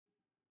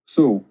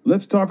So,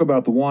 let's talk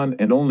about the one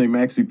and only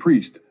Maxi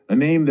Priest, a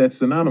name that's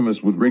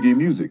synonymous with reggae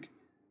music.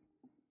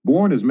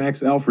 Born as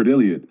Max Alfred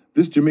Elliott,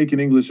 this Jamaican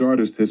English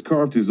artist has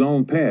carved his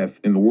own path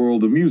in the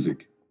world of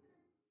music.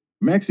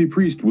 Maxi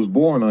Priest was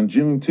born on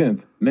June 10,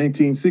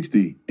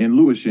 1960, in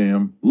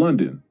Lewisham,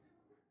 London.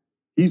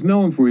 He's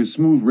known for his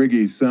smooth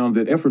reggae sound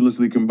that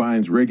effortlessly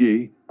combines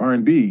reggae,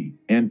 R&B,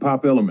 and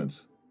pop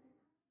elements.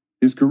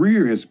 His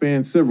career has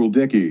spanned several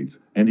decades,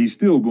 and he's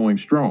still going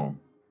strong.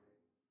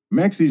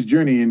 Maxi's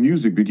journey in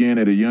music began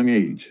at a young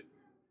age.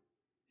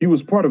 He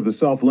was part of the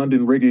South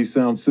London reggae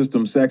sound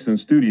system Saxon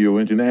Studio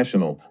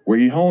International, where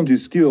he honed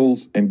his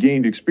skills and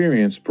gained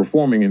experience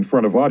performing in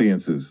front of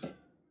audiences.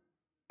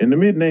 In the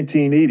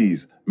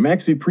mid-1980s,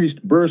 Maxi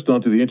Priest burst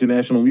onto the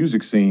international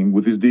music scene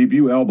with his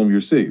debut album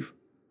You're Safe.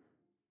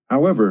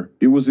 However,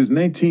 it was his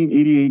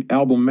 1988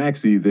 album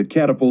Maxi that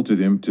catapulted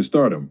him to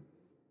stardom.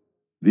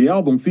 The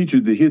album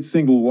featured the hit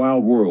single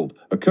Wild World,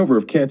 a cover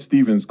of Cat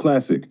Stevens'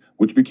 classic,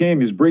 which became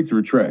his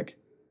breakthrough track.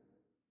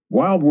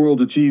 Wild World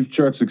achieved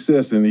chart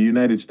success in the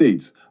United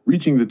States,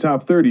 reaching the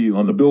top 30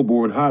 on the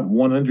Billboard Hot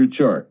 100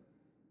 chart.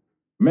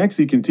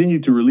 Maxi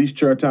continued to release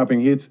chart-topping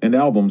hits and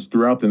albums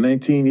throughout the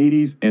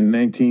 1980s and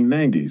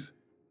 1990s.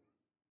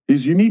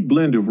 His unique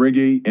blend of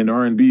reggae and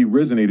R&B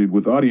resonated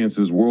with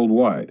audiences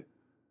worldwide.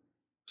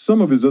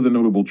 Some of his other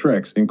notable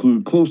tracks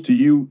include Close to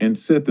You and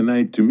Set the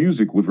Night to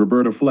Music with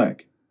Roberta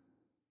Flack.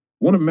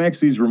 One of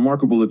Maxi's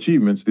remarkable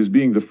achievements is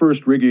being the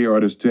first reggae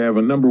artist to have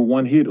a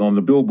 #1 hit on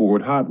the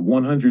Billboard Hot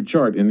 100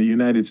 chart in the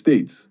United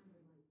States.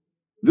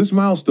 This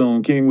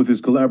milestone came with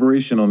his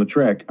collaboration on the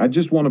track I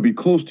Just Want to Be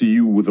Close to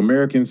You with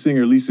American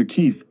singer Lisa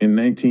Keith in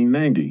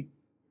 1990.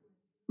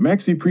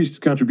 Maxi Priest's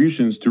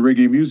contributions to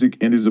reggae music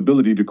and his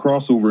ability to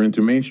cross over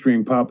into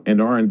mainstream pop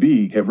and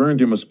R&B have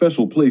earned him a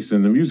special place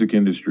in the music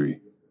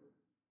industry.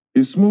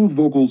 His smooth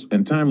vocals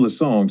and timeless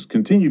songs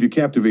continue to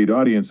captivate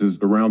audiences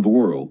around the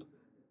world.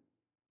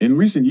 In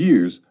recent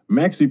years,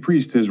 Maxi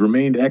Priest has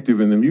remained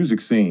active in the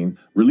music scene,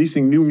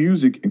 releasing new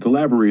music and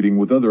collaborating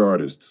with other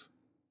artists.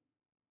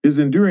 His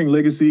enduring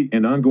legacy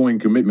and ongoing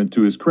commitment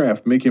to his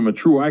craft make him a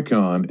true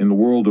icon in the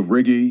world of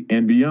reggae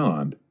and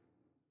beyond.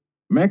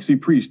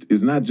 Maxi Priest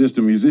is not just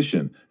a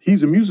musician,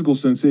 he's a musical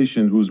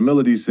sensation whose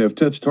melodies have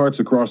touched hearts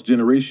across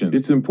generations.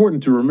 It's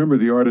important to remember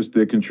the artists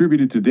that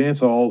contributed to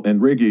dancehall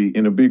and reggae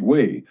in a big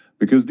way,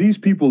 because these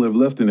people have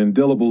left an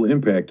indelible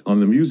impact on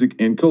the music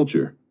and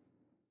culture.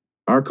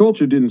 Our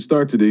culture didn't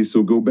start today,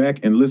 so go back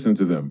and listen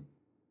to them.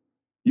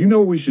 You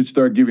know we should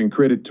start giving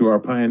credit to our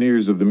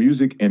pioneers of the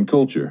music and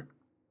culture.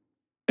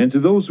 And to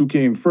those who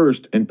came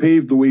first and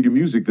paved the way to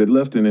music that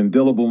left an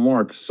indelible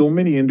mark so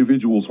many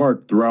individuals'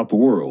 heart throughout the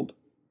world.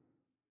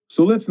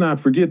 So let's not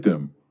forget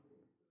them.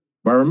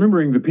 By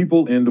remembering the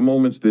people and the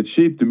moments that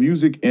shaped the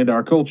music and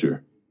our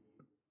culture.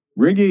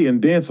 Reggae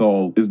and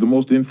dancehall is the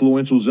most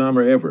influential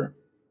genre ever.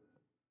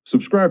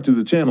 Subscribe to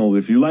the channel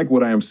if you like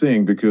what I am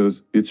saying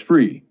because it's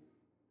free.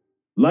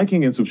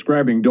 Liking and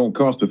subscribing don't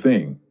cost a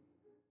thing.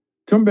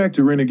 Come back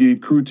to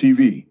Renegade Crew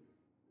TV.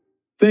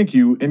 Thank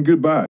you and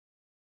goodbye.